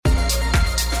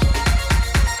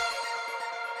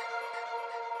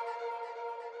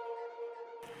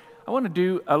I want to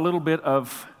do a little bit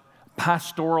of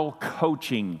pastoral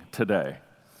coaching today.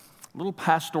 A little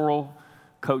pastoral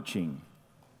coaching.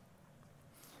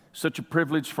 Such a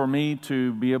privilege for me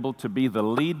to be able to be the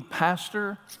lead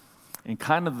pastor and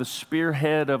kind of the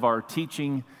spearhead of our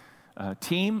teaching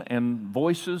team and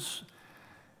voices.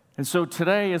 And so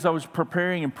today, as I was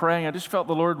preparing and praying, I just felt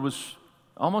the Lord was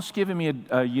almost giving me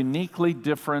a uniquely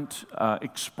different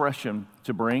expression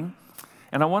to bring.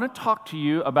 And I want to talk to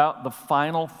you about the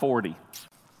final 40.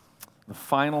 The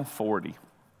final 40.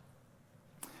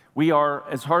 We are,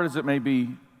 as hard as it may be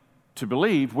to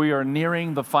believe, we are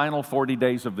nearing the final 40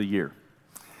 days of the year.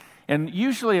 And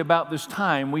usually about this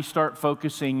time, we start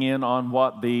focusing in on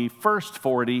what the first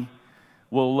 40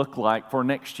 will look like for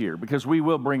next year, because we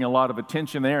will bring a lot of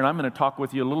attention there, and I'm going to talk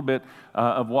with you a little bit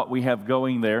of what we have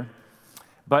going there.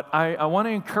 But I want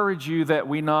to encourage you that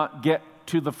we not get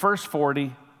to the first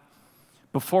 40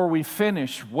 before we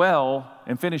finish well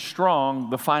and finish strong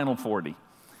the final 40.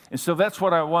 And so that's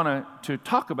what I want to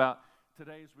talk about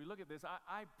today as we look at this.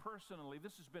 I personally,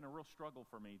 this has been a real struggle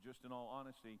for me, just in all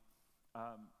honesty.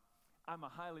 I'm a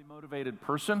highly motivated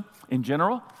person in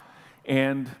general,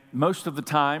 and most of the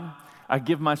time I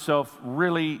give myself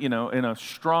really, in a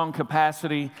strong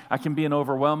capacity. I can be an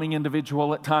overwhelming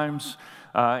individual at times,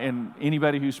 and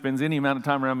anybody who spends any amount of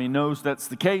time around me knows that's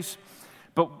the case.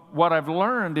 But what I've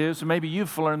learned is, and maybe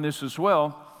you've learned this as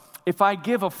well, if I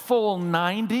give a full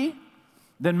 90,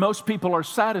 then most people are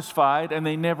satisfied and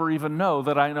they never even know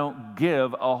that I don't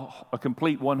give a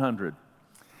complete 100.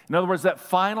 In other words, that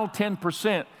final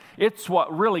 10%, it's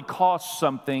what really costs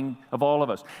something of all of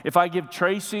us. If I give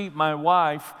Tracy, my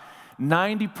wife,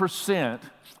 90%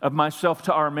 of myself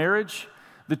to our marriage,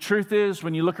 the truth is,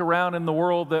 when you look around in the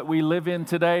world that we live in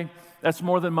today, that's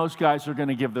more than most guys are going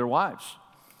to give their wives.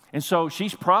 And so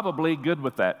she's probably good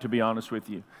with that, to be honest with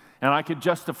you. And I could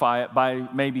justify it by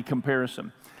maybe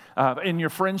comparison. In your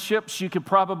friendships, you could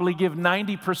probably give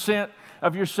 90%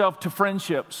 of yourself to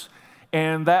friendships,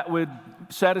 and that would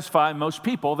satisfy most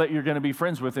people that you're going to be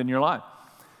friends with in your life.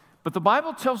 But the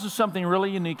Bible tells us something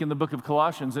really unique in the book of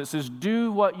Colossians. It says,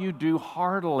 do what you do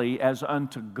heartily as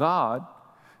unto God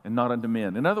and not unto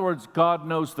men. In other words, God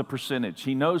knows the percentage.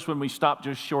 He knows when we stop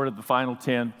just short of the final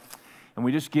 10, and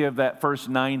we just give that first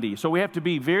 90. So we have to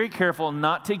be very careful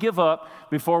not to give up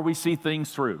before we see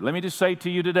things through. Let me just say to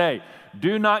you today,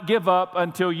 do not give up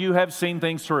until you have seen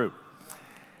things through.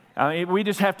 We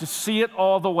just have to see it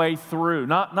all the way through.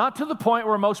 Not to the point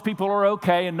where most people are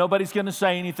okay and nobody's going to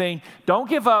say anything. Don't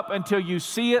give up until you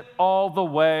see it all the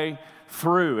way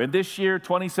through. And this year,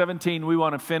 2017, we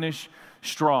want to finish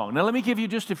strong. Now, let me give you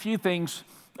just a few things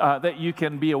that you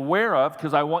can be aware of,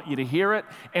 because I want you to hear it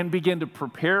and begin to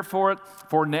prepare for it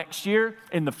for next year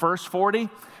in the first 40.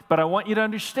 But I want you to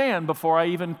understand before I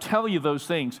even tell you those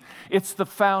things, it's the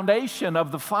foundation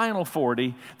of the final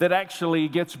 40 that actually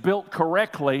gets built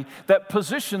correctly, that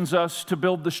positions us to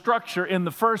build the structure in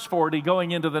the first 40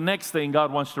 going into the next thing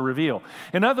God wants to reveal.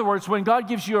 In other words, when God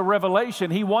gives you a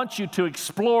revelation, He wants you to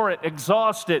explore it,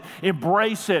 exhaust it,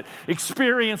 embrace it,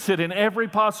 experience it in every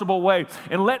possible way,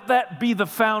 and let that be the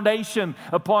foundation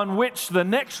upon which the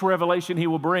next revelation He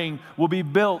will bring will be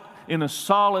built in a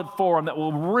solid form that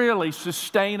will really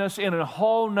sustain us in a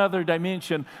whole nother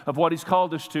dimension of what He's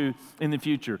called us to in the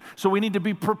future. So we need to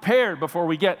be prepared before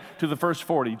we get to the first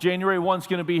 40. January 1 is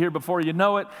going to be here before you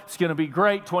know it. It's going to be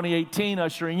great. 2018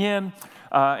 ushering in.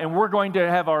 And we're going to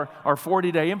have our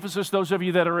 40-day emphasis. Those of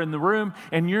you that are in the room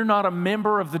and you're not a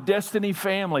member of the Destiny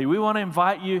family, we want to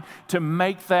invite you to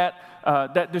make that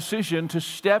decision to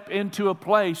step into a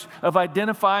place of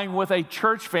identifying with a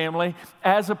church family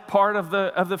as a part of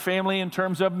the family in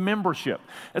terms of membership.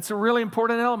 It's a really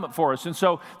important element for us. And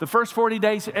so the first 40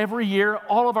 days every year,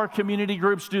 all of our community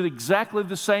groups do exactly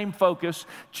the same focus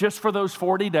just for those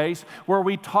 40 days, where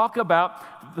we talk about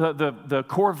the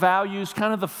core values,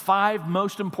 kind of the 5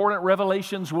 most important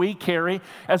revelations we carry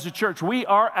as a church. We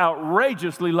are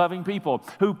outrageously loving people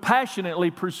who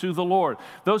passionately pursue the Lord.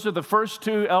 Those are the first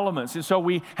 2 elements. And so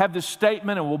we have this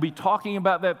statement, and we'll be talking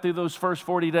about that through those first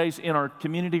 40 days in our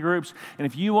community groups. And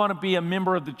if you want to be a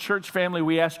member of the church family,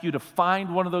 we ask you to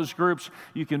find one of those groups.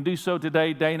 You can do so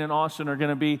today. Dane and Austin are going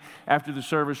to be, after the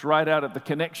service, right out at the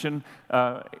Connection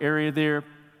area there.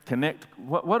 Connect,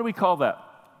 what do we call that?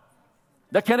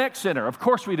 The Connect Center. Of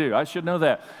course we do. I should know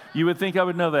that. You would think I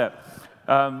would know that.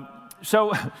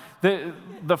 So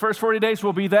the first 40 days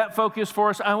will be that focus for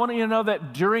us. I want you to know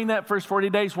that during that first 40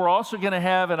 days, we're also going to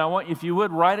have, and I want you, if you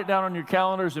would, write it down on your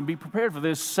calendars and be prepared for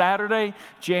this, Saturday,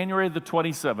 January the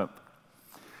 27th.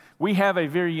 We have a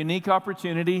very unique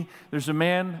opportunity. There's a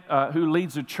man who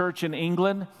leads a church in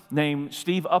England named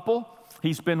Steve Uppal.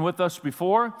 He's been with us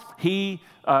before. He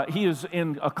is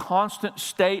in a constant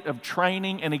state of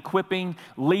training and equipping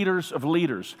leaders of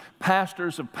leaders,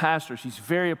 pastors of pastors. He's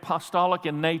very apostolic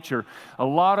in nature, a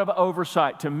lot of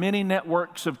oversight to many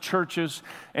networks of churches,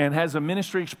 and has a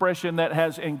ministry expression that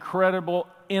has incredible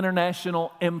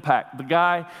international impact. The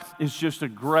guy is just a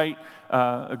great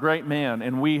man,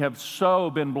 and we have so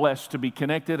been blessed to be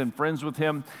connected and friends with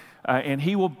him. And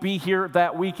he will be here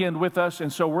that weekend with us.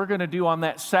 And so we're going to do on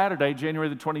that Saturday, January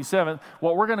the 27th,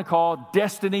 what we're going to call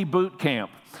Destiny Boot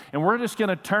Camp. And we're just going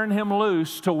to turn him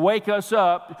loose to wake us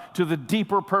up to the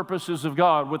deeper purposes of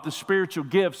God with the spiritual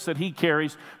gifts that he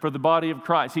carries for the body of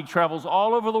Christ. He travels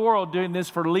all over the world doing this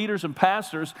for leaders and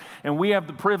pastors, and we have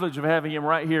the privilege of having him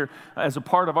right here as a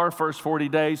part of our first 40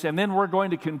 days. And then we're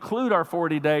going to conclude our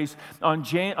 40 days on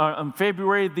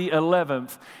February the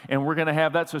 11th, and we're going to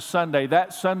have, that's a Sunday.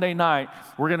 That Sunday night,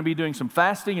 we're going to be doing some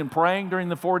fasting and praying during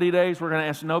the 40 days. We're going to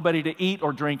ask nobody to eat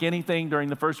or drink anything during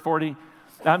the first 40.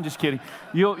 I'm just kidding.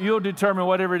 You'll determine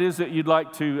whatever it is that you'd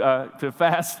like to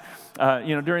fast.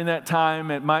 During that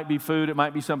time, it might be food, it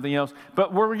might be something else.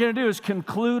 But what we're going to do is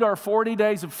conclude our 40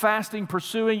 days of fasting,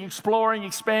 pursuing, exploring,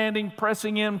 expanding,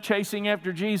 pressing in, chasing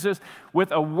after Jesus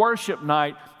with a worship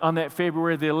night on that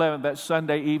February the 11th, that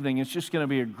Sunday evening. It's just going to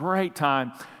be a great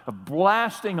time of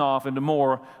blasting off into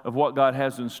more of what God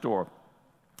has in store.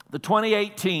 The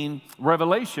 2018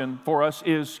 revelation for us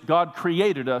is God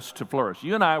created us to flourish.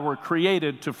 You and I were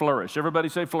created to flourish. Everybody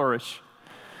say flourish.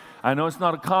 I know it's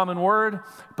not a common word,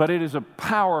 but it is a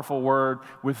powerful word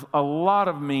with a lot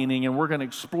of meaning, and we're going to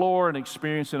explore and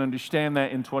experience and understand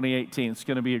that in 2018. It's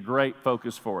going to be a great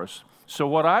focus for us. So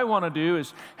what I want to do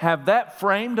is have that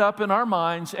framed up in our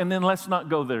minds, and then let's not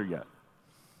go there yet.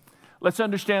 Let's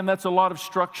understand that's a lot of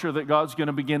structure that God's going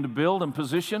to begin to build and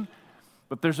position.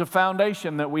 But there's a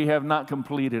foundation that we have not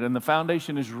completed, and the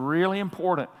foundation is really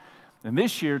important. And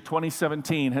this year,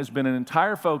 2017, has been an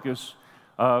entire focus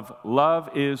of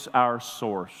love is our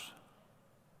source.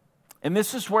 And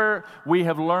this is where we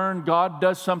have learned God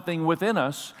does something within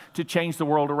us to change the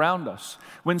world around us.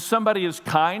 When somebody is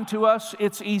kind to us,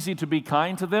 it's easy to be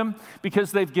kind to them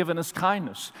because they've given us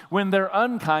kindness. When they're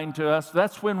unkind to us,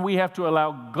 that's when we have to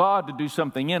allow God to do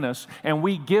something in us, and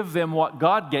we give them what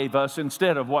God gave us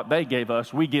instead of what they gave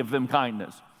us. We give them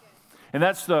kindness. And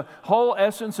that's the whole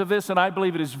essence of this, and I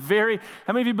believe it is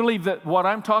how many of you believe that what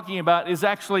I'm talking about is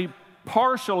actually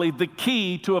partially the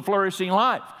key to a flourishing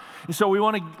life? And so we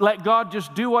want to let God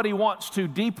just do what He wants to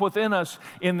deep within us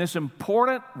in this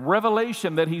important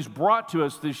revelation that He's brought to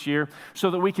us this year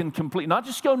so that we can complete, not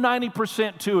just go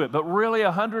 90% to it, but really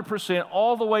 100%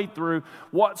 all the way through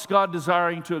what's God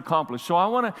desiring to accomplish. So I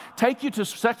want to take you to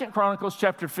 2 Chronicles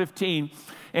chapter 15.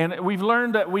 And we've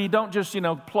learned that we don't just,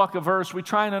 pluck a verse. We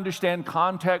try and understand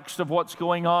context of what's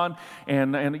going on,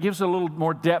 and it gives a little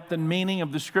more depth and meaning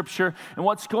of the Scripture. And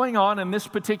what's going on in this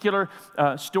particular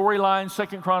storyline,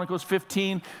 2 Chronicles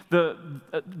 15, the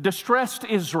distressed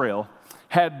Israel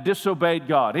had disobeyed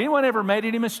God. Anyone ever made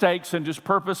any mistakes and just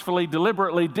purposefully,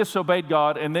 deliberately disobeyed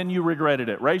God, and then you regretted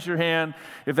it? Raise your hand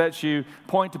if that's you.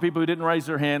 Point to people who didn't raise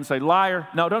their hand. Say, liar.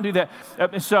 No, don't do that.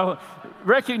 So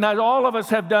recognize all of us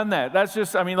have done that. That's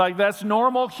just, that's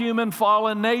normal human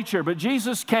fallen nature. But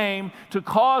Jesus came to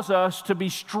cause us to be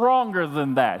stronger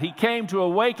than that. He came to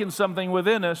awaken something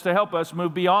within us to help us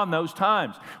move beyond those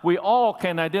times. We all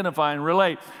can identify and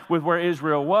relate with where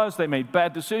Israel was. They made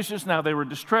bad decisions. Now they were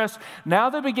distressed. Now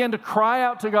they began to cry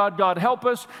out to God, God help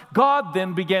us. God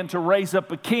then began to raise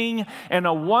up a king, and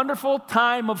a wonderful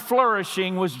time of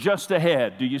flourishing was just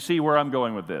ahead. Do you see where I'm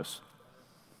going with this?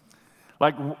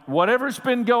 Like whatever's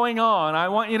been going on, I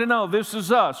want you to know this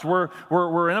is us.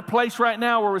 We're in a place right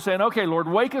now where we're saying, okay, Lord,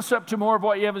 wake us up to more of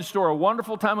what you have in store. A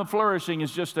wonderful time of flourishing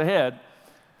is just ahead.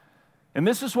 And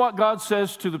this is what God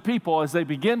says to the people as they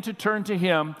begin to turn to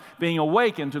Him, being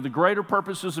awakened to the greater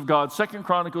purposes of God. 2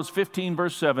 Chronicles 15,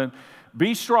 verse 7.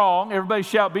 Be strong. Everybody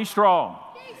shout, be strong.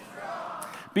 Be strong.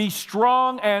 Be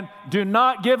strong and do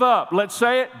not give up. Let's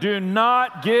say it. Do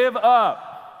not give up.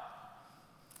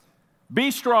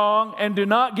 Be strong and do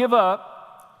not give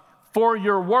up, for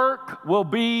your work will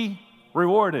be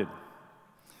rewarded.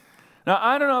 Now,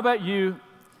 I don't know about you,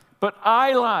 but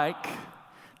I like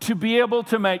to be able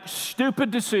to make stupid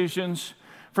decisions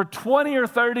for 20 or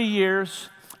 30 years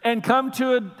and come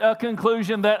to a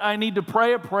conclusion that I need to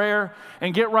pray a prayer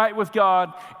and get right with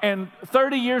God, and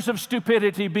 30 years of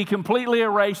stupidity be completely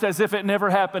erased as if it never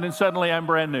happened, and suddenly I'm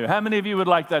brand new. How many of you would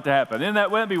like that to happen? Wouldn't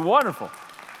that be wonderful?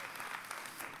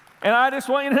 And I just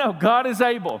want you to know, God is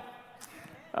able.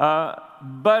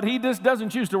 But He just doesn't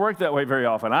choose to work that way very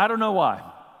often. I don't know why.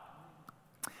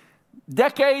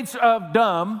 Decades of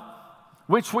dumb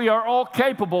which we are all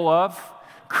capable of,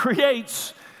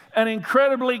 creates an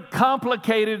incredibly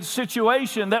complicated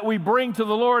situation that we bring to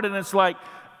the Lord, and it's like,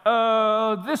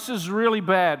 this is really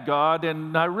bad, God,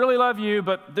 and I really love you,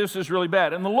 but this is really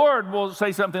bad. And the Lord will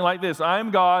say something like this: I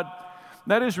am God.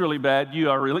 That is really bad.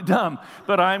 You are really dumb,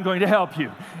 but I'm going to help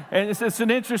you. And it's an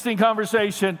interesting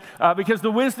conversation because the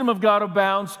wisdom of God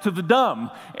abounds to the dumb.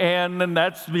 And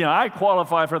that's, I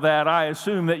qualify for that. I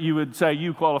assume that you would say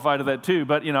you qualify to that too,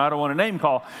 but, I don't want to name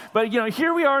call. But,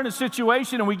 here we are in a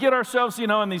situation and we get ourselves,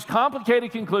 in these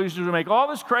complicated conclusions. We make all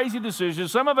this crazy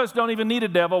decisions. Some of us don't even need a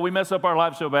devil. We mess up our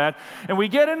lives so bad. And we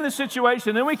get into the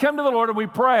situation, then we come to the Lord and we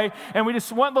pray, and we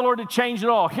just want the Lord to change it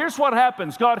all. Here's what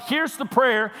happens. God hears the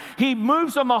prayer. He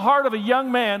moves on the heart of a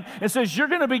young man and says, you're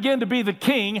going to begin to be the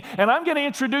king, and I'm going to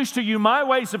introduce to you my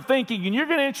ways of thinking, and you're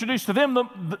going to introduce to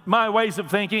them my ways of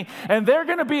thinking, and they're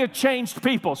going to be a changed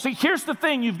people. See, here's the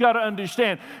thing you've got to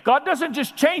understand. God doesn't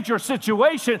just change your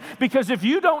situation, because if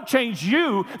you don't change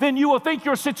you, then you will think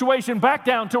your situation back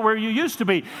down to where you used to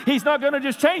be. He's not going to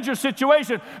just change your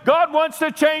situation. God wants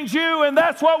to change you, and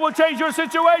that's what will change your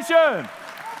situation.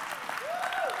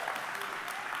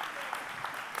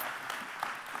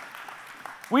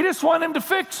 We just want him to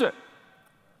fix it.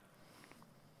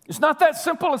 It's not that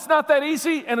simple, it's not that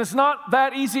easy, and it's not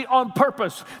that easy on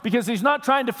purpose, because he's not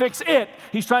trying to fix it,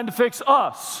 he's trying to fix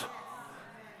us.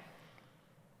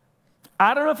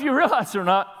 I don't know if you realize it or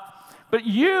not, but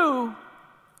you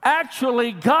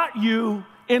actually got you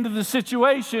into the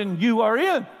situation you are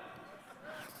in.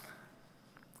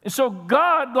 And so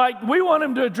God, we want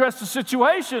him to address the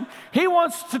situation. He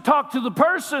wants to talk to the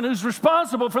person who's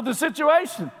responsible for the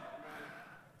situation.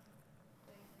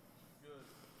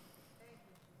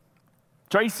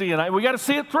 Tracy and I, we got to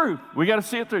see it through. We got to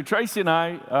see it through. Tracy and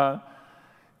I,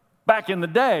 back in the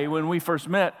day when we first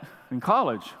met in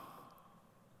college,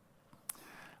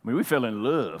 we fell in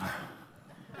love.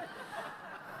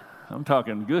 I'm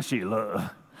talking gushy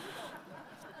love.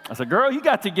 I said, girl, you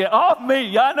got to get off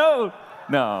me. I know.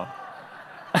 No.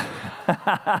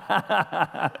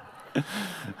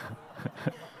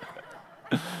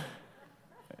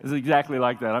 It's exactly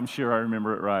like that. I'm sure I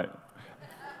remember it right.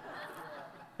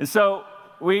 And so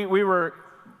we were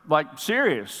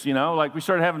serious, we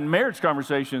started having marriage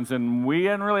conversations, and we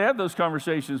hadn't really had those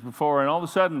conversations before. And all of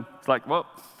a sudden, it's like, well,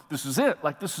 this is it.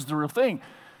 This is the real thing.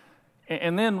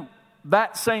 And then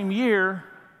that same year,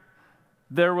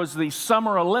 there was the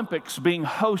Summer Olympics being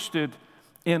hosted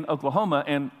in Oklahoma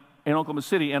and in Oklahoma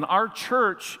City. And our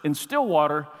church in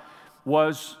Stillwater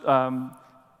was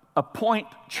a point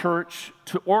church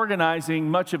to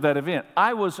organizing much of that event.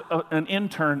 I was an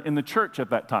intern in the church at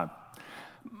that time,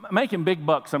 making big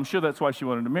bucks. I'm sure that's why she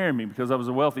wanted to marry me, because I was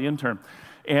a wealthy intern.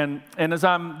 And as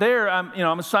I'm there,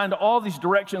 I'm assigned to all these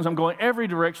directions. I'm going every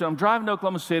direction. I'm driving to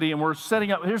Oklahoma City, and we're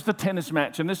setting up. Here's the tennis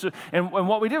match, and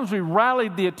what we did was we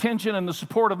rallied the attention and the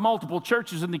support of multiple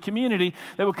churches in the community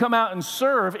that would come out and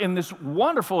serve in this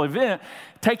wonderful event,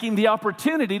 taking the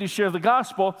opportunity to share the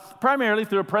gospel primarily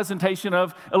through a presentation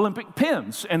of Olympic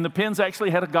pins. And the pins actually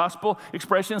had a gospel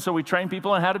expression, so we trained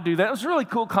people on how to do that. It was a really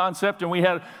cool concept, and we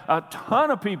had a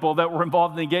ton of people that were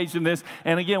involved and engaged in this.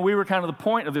 And again, we were kind of the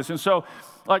point of this. And so,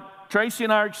 Tracy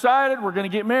and I are excited. We're going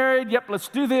to get married. Yep, let's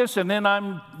do this. And then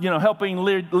I'm, helping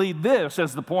lead this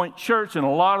as the Point Church. And a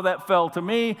lot of that fell to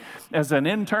me as an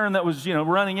intern that was,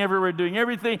 running everywhere, doing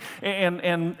everything. And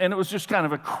it was just kind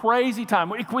of a crazy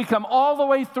time. We come all the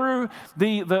way through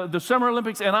the Summer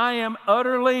Olympics, and I am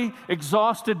utterly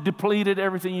exhausted, depleted,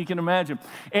 everything you can imagine.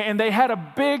 And they had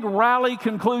a big rally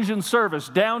conclusion service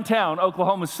downtown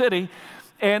Oklahoma City.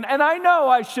 And I know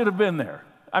I should have been there.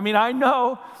 I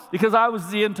know, because I was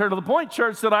the intern of the Point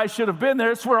Church, that I should have been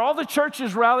there. It's where all the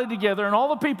churches rallied together and all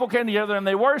the people came together and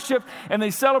they worshiped and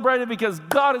they celebrated because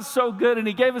God is so good and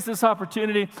he gave us this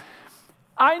opportunity.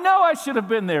 I know I should have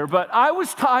been there, but I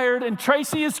was tired and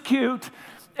Tracy is cute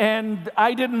and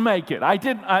I didn't make it.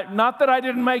 Not that I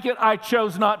didn't make it, I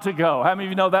chose not to go. How many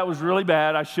of you know that was really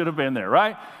bad? I should have been there,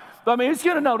 right? But who's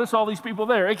going to notice all these people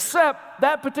there? Except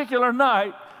that particular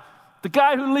night, the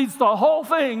guy who leads the whole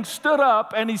thing stood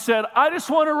up and he said, I just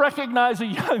want to recognize a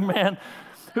young man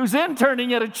who's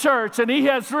interning at a church and he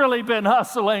has really been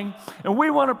hustling. And we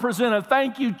want to present a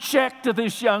thank you check to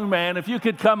this young man. If you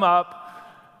could come up.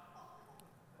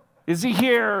 Is he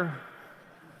here?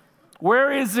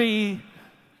 Where is he?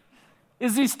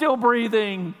 Is he still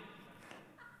breathing?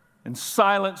 And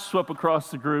silence swept across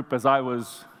the group as I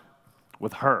was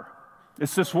with her.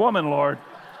 It's this woman, Lord.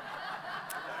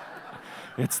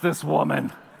 It's this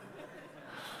woman.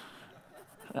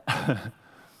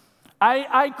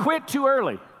 I quit too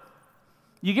early.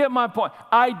 You get my point.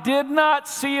 I did not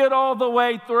see it all the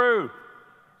way through.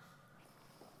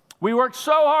 We worked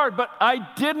so hard, but I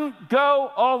didn't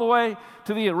go all the way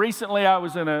to the end. Recently, I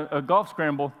was in a golf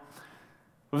scramble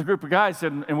with a group of guys,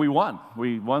 and we won.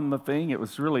 We won the thing. It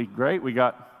was really great. We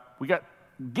got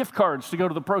gift cards to go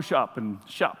to the pro shop and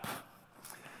shop.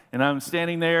 And I'm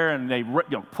standing there, and they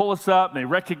pull us up, and they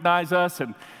recognize us,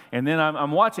 and then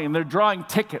I'm watching, and they're drawing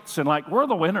tickets, and like, we're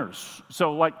the winners.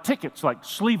 So like tickets, like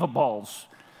sleeve of balls,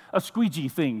 a squeegee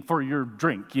thing for your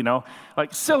drink,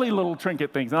 like silly little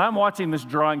trinket things. And I'm watching this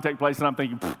drawing take place, and I'm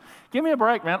thinking, give me a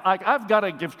break, man. Like, I've got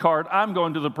a gift card. I'm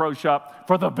going to the pro shop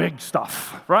for the big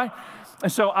stuff, right?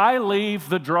 And so I leave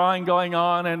the drawing going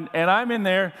on, and I'm in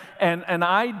there, and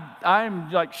I'm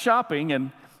like shopping,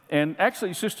 and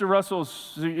actually, Sister Russell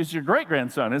is your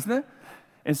great-grandson, isn't it?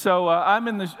 And so I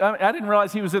didn't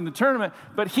realize he was in the tournament,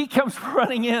 but he comes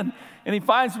running in, and he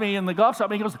finds me in the golf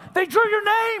shop, and he goes, they drew your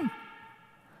name.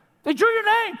 They drew your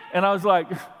name. And I was like,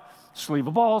 sleeve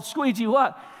of balls, squeegee,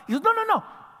 what? He goes, no.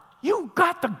 You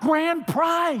got the grand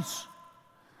prize.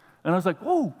 And I was like,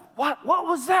 oh, what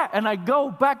was that? And I go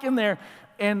back in there,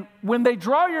 and when they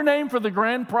draw your name for the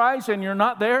grand prize and you're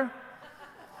not there,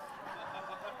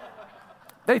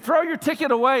 they throw your ticket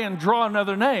away and draw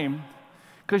another name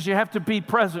because you have to be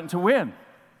present to win.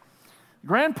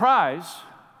 Grand prize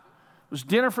was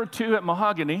dinner for two at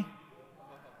Mahogany.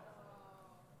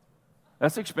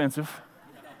 That's expensive.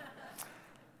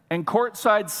 And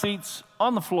courtside seats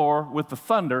on the floor with the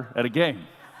Thunder at a game.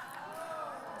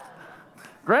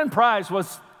 Grand prize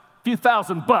was a few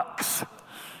 $1,000.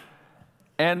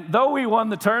 And though we won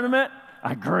the tournament,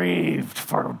 I grieved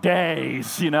for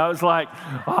days. It's like,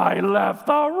 I left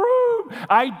the room.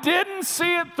 I didn't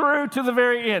see it through to the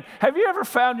very end. Have you ever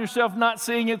found yourself not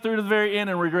seeing it through to the very end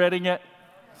and regretting it?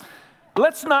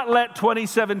 Let's not let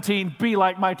 2017 be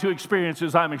like my two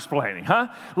experiences I'm explaining, huh?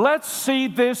 Let's see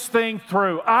this thing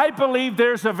through. I believe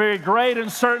there's a very great and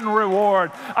certain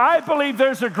reward. I believe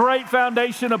there's a great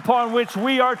foundation upon which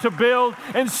we are to build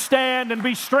and stand and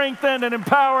be strengthened and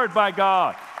empowered by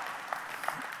God.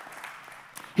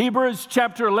 Hebrews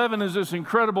chapter 11 is this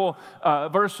incredible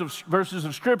verses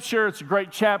of Scripture. It's a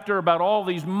great chapter about all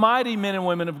these mighty men and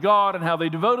women of God and how they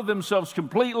devoted themselves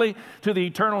completely to the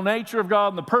eternal nature of God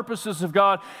and the purposes of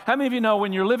God. How many of you know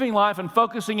when you're living life and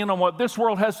focusing in on what this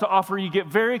world has to offer, you get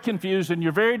very confused and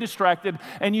you're very distracted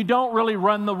and you don't really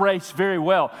run the race very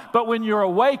well. But when you're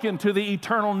awakened to the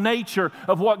eternal nature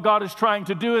of what God is trying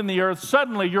to do in the earth,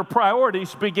 suddenly your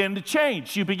priorities begin to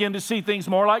change. You begin to see things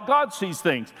more like God sees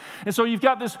things. And so you've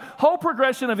got this whole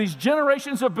progression of these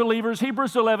generations of believers,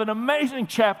 Hebrews 11, amazing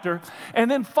chapter. And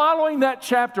then following that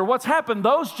chapter, what's happened,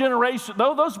 those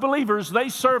believers, they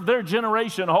served their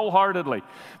generation wholeheartedly.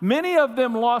 Many of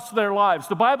them lost their lives.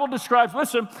 The Bible describes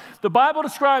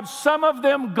some of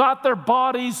them got their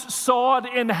bodies sawed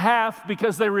in half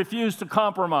because they refused to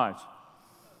compromise.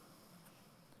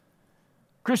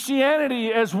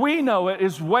 Christianity, as we know it,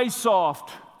 is way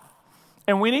soft.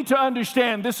 And we need to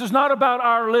understand this is not about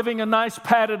our living a nice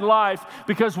padded life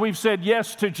because we've said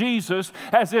yes to Jesus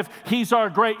as if he's our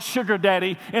great sugar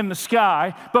daddy in the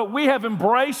sky, but we have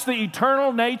embraced the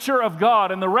eternal nature of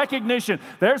God and the recognition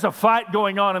there's a fight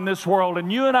going on in this world,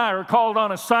 and you and I are called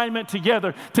on assignment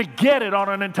together to get it on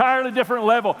an entirely different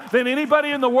level than anybody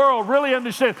in the world really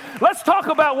understands. Let's talk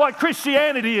about what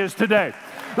Christianity is today.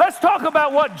 Let's talk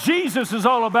about what Jesus is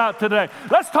all about today.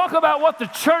 Let's talk about what the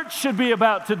church should be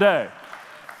about today.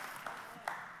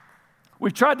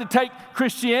 We've tried to take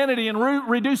Christianity and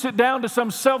reduce it down to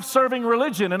some self-serving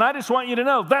religion, and I just want you to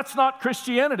know that's not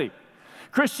Christianity.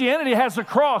 Christianity has a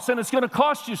cross, and it's going to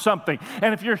cost you something.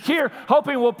 And if you're here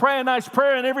hoping we'll pray a nice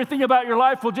prayer and everything about your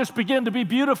life will just begin to be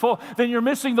beautiful, then you're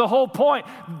missing the whole point.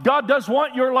 God does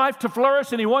want your life to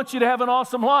flourish, and he wants you to have an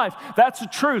awesome life. That's the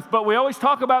truth, but we always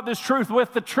talk about this truth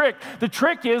with the trick. The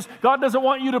trick is God doesn't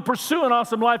want you to pursue an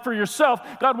awesome life for yourself.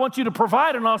 God wants you to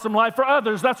provide an awesome life for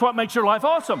others. That's what makes your life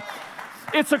awesome.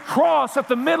 It's a cross at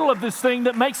the middle of this thing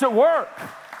that makes it work.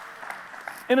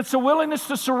 And it's a willingness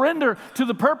to surrender to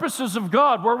the purposes of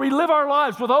God, where we live our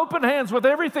lives with open hands, with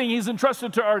everything he's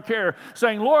entrusted to our care,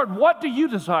 saying, Lord, what do you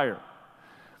desire?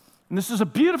 And this is a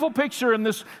beautiful picture in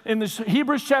this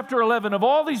Hebrews chapter 11 of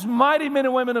all these mighty men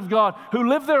and women of God who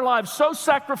live their lives so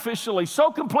sacrificially, so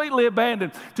completely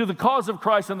abandoned to the cause of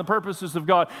Christ and the purposes of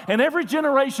God. And every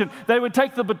generation, they would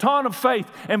take the baton of faith,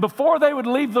 and before they would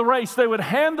leave the race, they would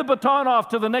hand the baton off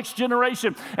to the next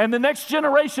generation. And the next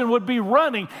generation would be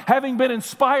running, having been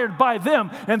inspired by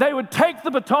them. And they would take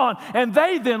the baton, and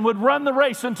they then would run the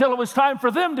race until it was time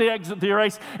for them to exit the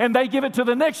race, and they give it to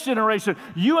the next generation.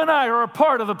 You and I are a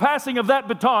part of the past passing of that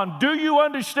baton. Do you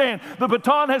understand? The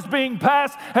baton has been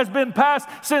passed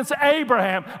since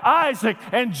Abraham, Isaac,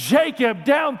 and Jacob,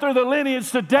 down through the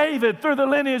lineage to David, through the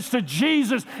lineage to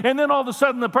Jesus, and then all of a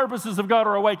sudden the purposes of God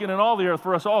are awakened in all the earth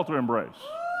for us all to embrace.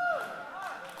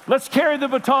 Let's carry the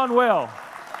baton well.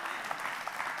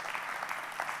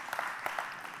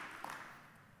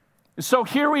 So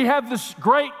here we have this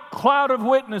great cloud of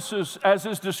witnesses, as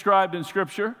is described in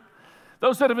Scripture,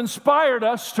 those that have inspired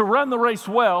us to run the race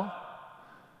well.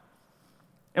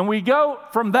 And we go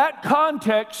from that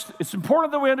context. It's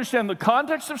important that we understand the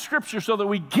context of Scripture so that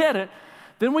we get it.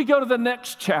 Then we go to the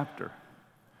next chapter.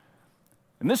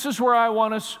 And this is where I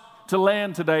want us to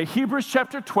land today. Hebrews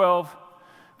chapter 12,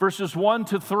 verses 1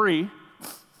 to 3.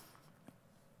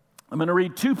 I'm going to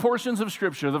read two portions of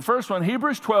Scripture. The first one,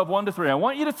 Hebrews 12, 1 to 3. I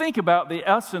want you to think about the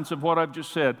essence of what I've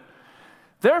just said.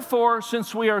 Therefore,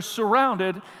 since we are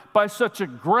surrounded by such a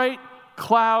great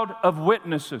cloud of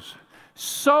witnesses,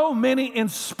 so many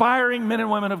inspiring men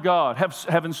and women of God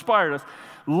have inspired us,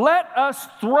 let us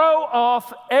throw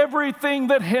off everything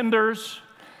that hinders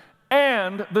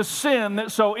and the sin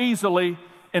that so easily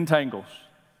entangles.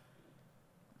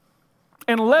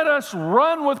 And let us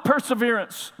run with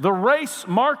perseverance the race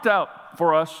marked out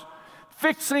for us,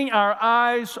 fixing our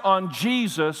eyes on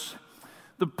Jesus,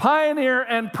 the pioneer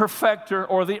and perfecter,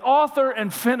 or the author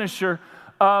and finisher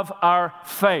of our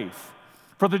faith.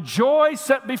 For the joy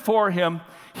set before him,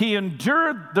 he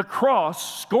endured the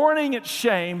cross, scorning its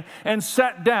shame, and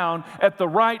sat down at the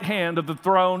right hand of the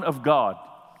throne of God.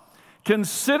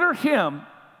 Consider him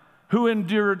who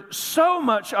endured so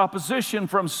much opposition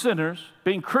from sinners,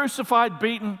 being crucified,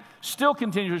 beaten, still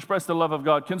continue to express the love of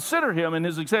God. Consider him in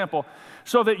his example,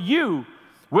 so that you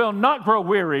will not grow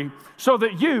weary, so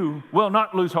that you will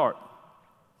not lose heart.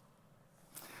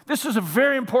 This is a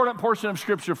very important portion of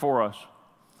Scripture for us.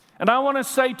 And I want to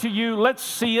say to you, let's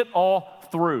see it all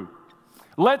through.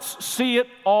 Let's see it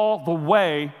all the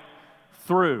way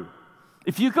through.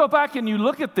 If you go back and you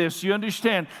look at this, you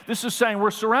understand this is saying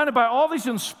we're surrounded by all these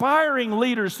inspiring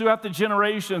leaders throughout the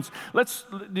generations.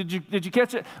 Did you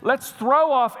catch it? Let's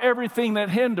throw off everything that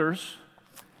hinders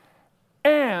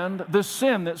and the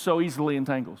sin that so easily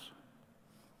entangles.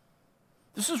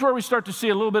 This is where we start to see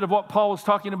a little bit of what Paul was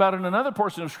talking about in another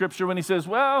portion of Scripture when he says,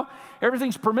 well,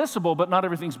 everything's permissible, but not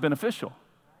everything's beneficial.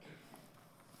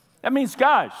 That means,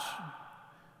 guys,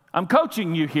 I'm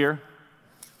coaching you here.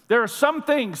 There are some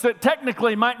things that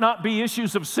technically might not be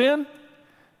issues of sin,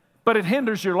 but it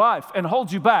hinders your life and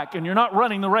holds you back, and you're not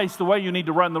running the race the way you need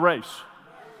to run the race.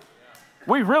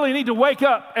 We really need to wake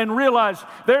up and realize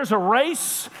there's a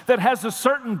race that has a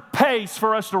certain pace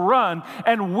for us to run,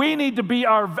 and we need to be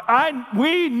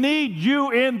we need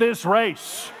you in this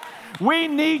race. We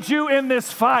need you in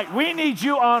this fight. We need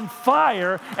you on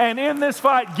fire, and in this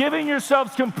fight, giving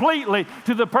yourselves completely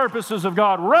to the purposes of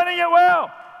God, running it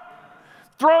well.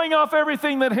 Throwing off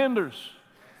everything that hinders.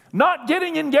 Not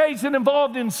getting engaged and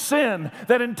involved in sin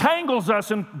that entangles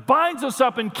us and binds us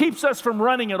up and keeps us from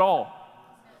running at all.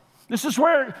 This is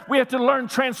where we have to learn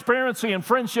transparency and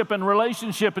friendship and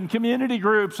relationship and community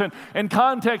groups and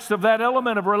context of that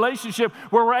element of relationship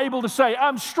where we're able to say,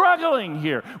 I'm struggling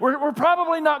here. We're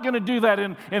probably not going to do that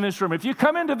in this room. If you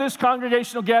come into this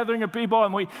congregational gathering of people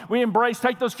and we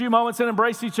take those few moments and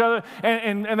embrace each other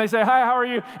and they say, hi, how are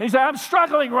you? And you say, I'm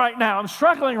struggling right now. I'm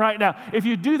struggling right now. If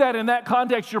you do that in that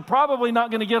context, you're probably not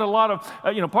going to get a lot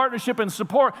of partnership and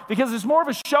support because it's more of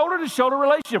a shoulder-to-shoulder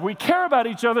relationship. We care about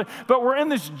each other, but we're in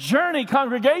this journey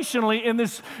congregationally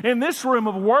in this room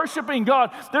of worshiping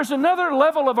God. There's another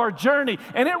level of our journey,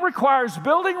 and it requires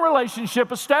building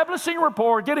relationship, establishing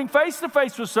rapport, getting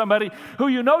face-to-face with somebody who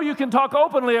you know you can talk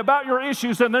openly about your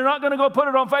issues, and they're not going to go put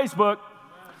it on Facebook.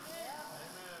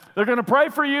 They're going to pray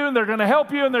for you, and they're going to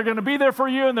help you, and they're going to be there for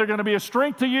you, and they're going to be a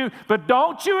strength to you. But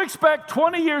don't you expect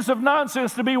 20 years of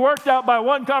nonsense to be worked out by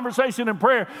one conversation and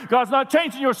prayer. God's not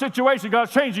changing your situation.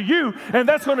 God's changing you, and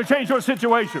that's going to change your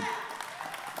situation.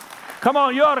 Come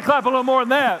on, you ought to clap a little more than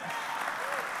that.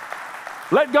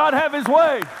 Let God have his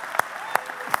way.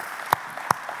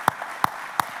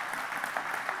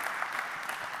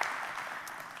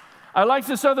 I like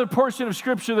this other portion of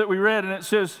Scripture that we read, and it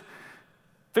says,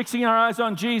 fixing our eyes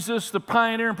on Jesus, the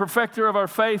pioneer and perfecter of our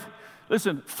faith.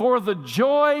 Listen, for the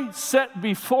joy set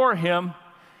before him,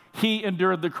 he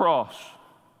endured the cross.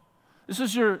 This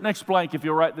is your next blank if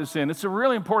you'll write this in. It's a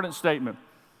really important statement.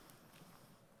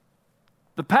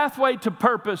 The pathway to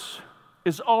purpose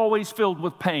is always filled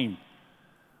with pain.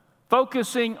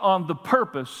 Focusing on the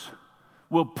purpose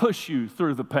will push you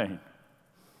through the pain.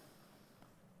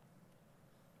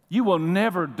 You'll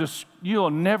never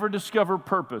discover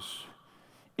purpose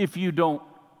if you don't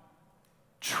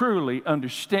truly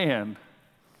understand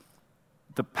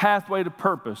the pathway to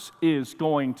purpose is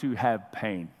going to have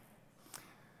pain.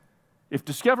 If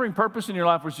discovering purpose in your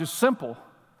life was just simple,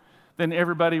 then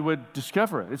everybody would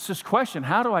discover it. It's this question,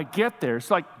 how do I get there? It's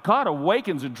like God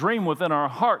awakens a dream within our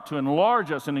heart to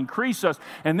enlarge us and increase us,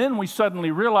 and then we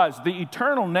suddenly realize the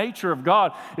eternal nature of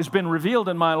God has been revealed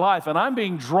in my life, and I'm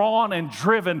being drawn and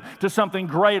driven to something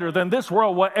greater than this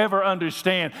world will ever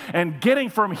understand. And getting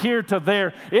from here to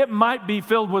there, it might be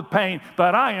filled with pain,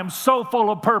 but I am so full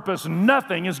of purpose,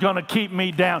 nothing is going to keep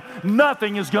me down.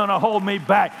 Nothing is going to hold me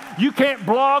back. You can't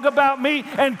blog about me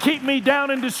and keep me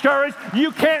down and discouraged.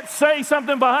 You can't say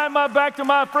something behind my back to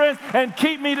my friends and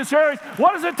keep me discouraged.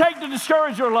 What does it take to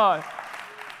discourage your life?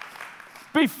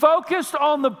 Be focused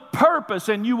on the purpose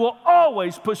and you will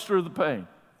always push through the pain.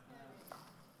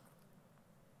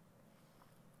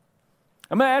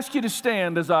 I'm going to ask you to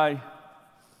stand as I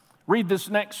read this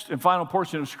next and final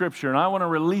portion of Scripture, and I want to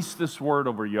release this word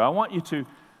over you. I want you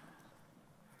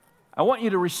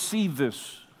to receive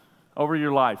this over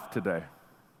your life today.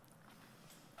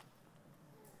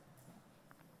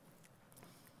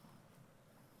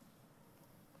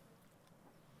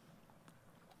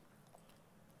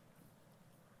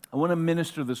 I want to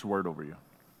minister this word over you.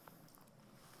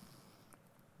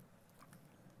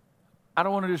 I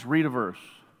don't want to just read a verse.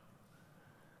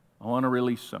 I want to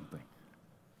release something.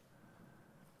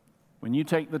 When you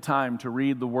take the time to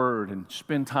read the word and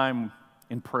spend time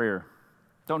in prayer,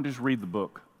 don't just read the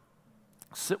book.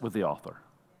 Sit with the author.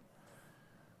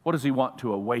 What does he want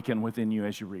to awaken within you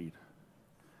as you read?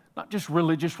 Not just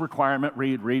religious requirement,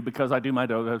 read because I do my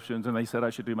devotions and they said I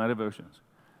should do my devotions.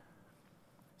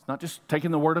 It's not just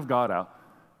taking the Word of God out.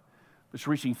 It's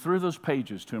reaching through those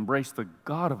pages to embrace the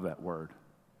God of that Word,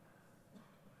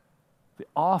 the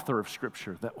author of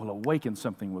Scripture that will awaken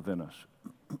something within us.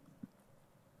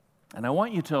 And I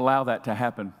want you to allow that to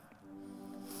happen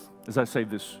as I say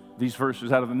these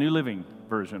verses out of the New Living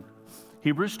Version.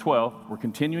 Hebrews 12, we're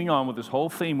continuing on with this whole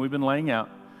theme we've been laying out,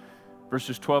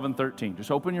 verses 12 and 13. Just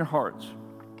open your hearts.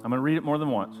 I'm going to read it more than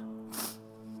once.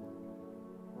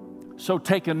 So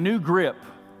take a new grip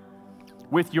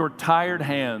with your tired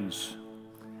hands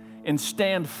and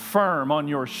stand firm on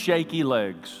your shaky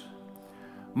legs.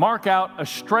 Mark out a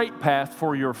straight path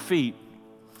for your feet.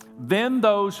 Then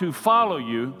those who follow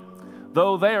you,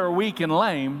 though they are weak and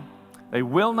lame, they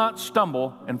will not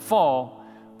stumble and fall,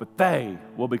 but they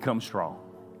will become strong.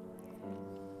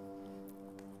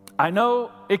 I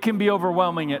know it can be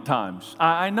overwhelming at times.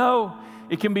 I know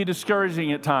it can be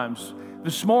discouraging at times.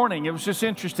 This morning, it was just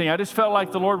interesting. I just felt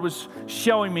like the Lord was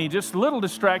showing me just little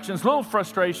distractions, little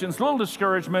frustrations, little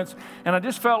discouragements, and I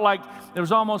just felt like there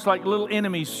was almost like little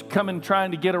enemies coming, trying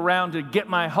to get around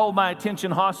to hold my attention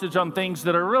hostage on things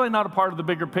that are really not a part of the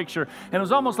bigger picture. And it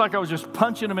was almost like I was just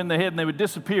punching them in the head and they would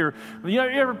disappear. You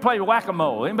ever play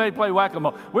whack-a-mole? Anybody play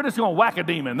whack-a-mole? We're just going to whack a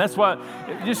demon. That's why,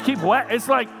 just keep it's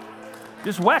like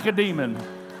just whack a demon.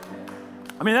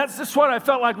 I mean, that's just what I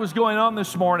felt like was going on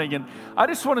this morning. And I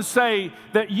just want to say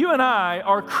that you and I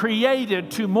are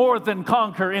created to more than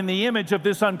conquer in the image of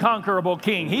this unconquerable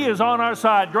King. He is on our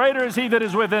side. Greater is He that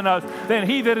is within us than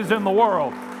he that is in the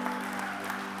world.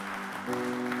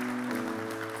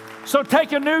 So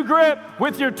take a new grip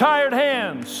with your tired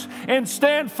hands and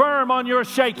stand firm on your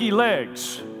shaky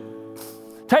legs.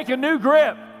 Take a new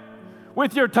grip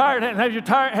with your tired hands.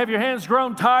 Have your hands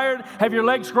grown tired? Have your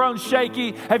legs grown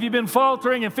shaky? Have you been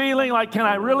faltering and feeling like, can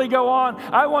I really go on?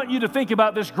 I want you to think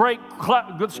about this great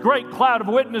cloud of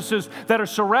witnesses that are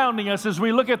surrounding us as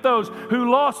we look at those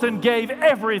who lost and gave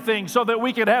everything so that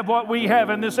we could have what we have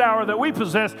in this hour that we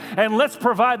possess. And let's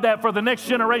provide that for the next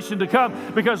generation to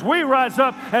come, because we rise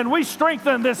up and we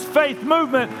strengthen this faith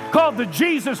movement called the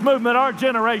Jesus movement, our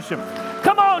generation.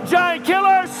 Come on, giant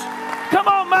killers. Come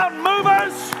on, mountain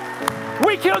movers.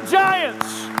 We kill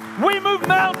giants. We move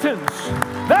mountains.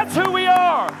 That's who we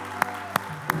are.